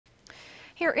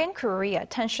Here in Korea,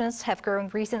 tensions have grown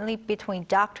recently between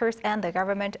doctors and the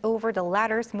government over the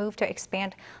latter's move to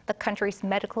expand the country's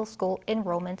medical school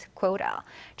enrollment quota.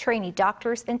 Trainee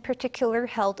doctors in particular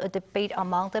held a debate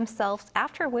among themselves,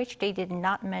 after which they did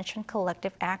not mention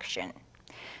collective action.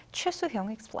 Choi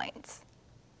Soo-hyung explains.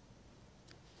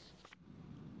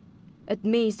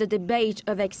 Amidst the debate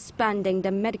of expanding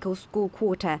the medical school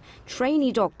quota,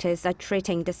 trainee doctors are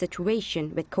treating the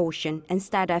situation with caution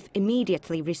instead of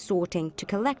immediately resorting to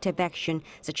collective action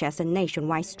such as a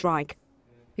nationwide strike.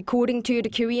 According to the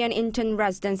Korean Intern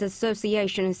Resident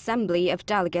Association Assembly of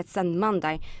Delegates on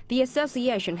Monday, the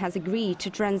association has agreed to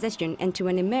transition into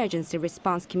an emergency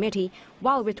response committee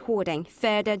while withholding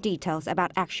further details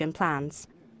about action plans.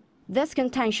 This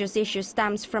contentious issue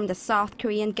stems from the South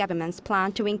Korean government's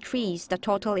plan to increase the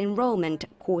total enrollment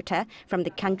quota from the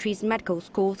country's medical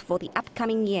schools for the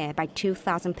upcoming year by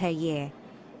 2,000 per year.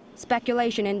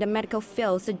 Speculation in the medical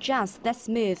field suggests this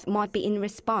move might be in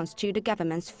response to the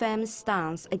government's firm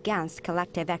stance against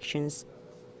collective actions.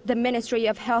 The Ministry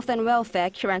of Health and Welfare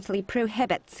currently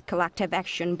prohibits collective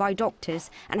action by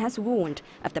doctors and has warned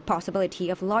of the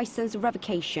possibility of license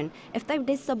revocation if they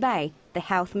disobey the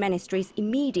Health Ministry's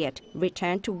immediate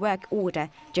return to work order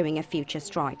during a future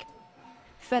strike.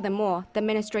 Furthermore, the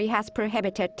ministry has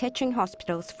prohibited teaching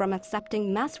hospitals from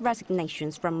accepting mass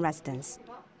resignations from residents.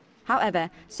 However,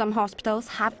 some hospitals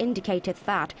have indicated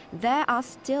that there are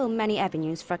still many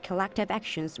avenues for collective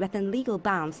actions within legal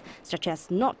bounds, such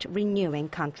as not renewing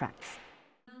contracts.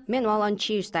 Meanwhile, on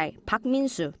Tuesday, Park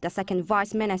Min-soo, the second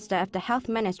vice minister of the Health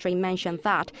Ministry, mentioned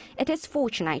that it is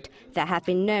fortunate there have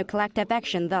been no collective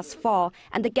action thus far,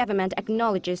 and the government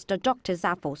acknowledges the doctors'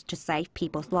 efforts to save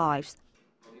people's lives.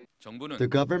 The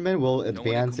government will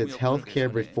advance its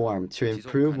healthcare reform to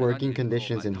improve working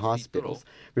conditions in hospitals,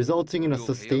 resulting in a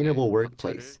sustainable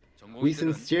workplace. We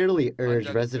sincerely urge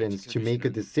residents to make a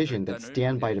decision that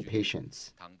stands by the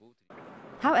patients.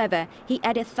 However, he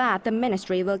added that the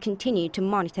ministry will continue to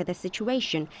monitor the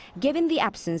situation, given the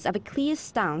absence of a clear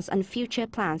stance on future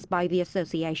plans by the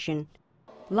association.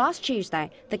 Last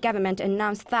Tuesday, the government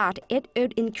announced that it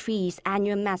would increase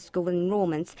annual med school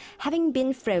enrollments, having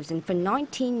been frozen for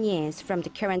 19 years from the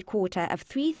current quota of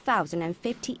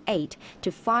 3,058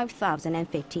 to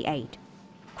 5,058.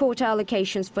 Quota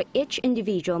allocations for each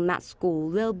individual med school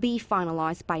will be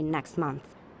finalized by next month.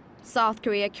 South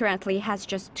Korea currently has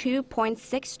just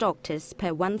 2.6 doctors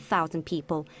per 1,000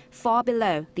 people, far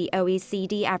below the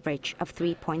OECD average of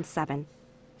 3.7.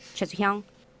 Choi Soo-hyung,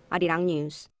 Arirang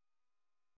News.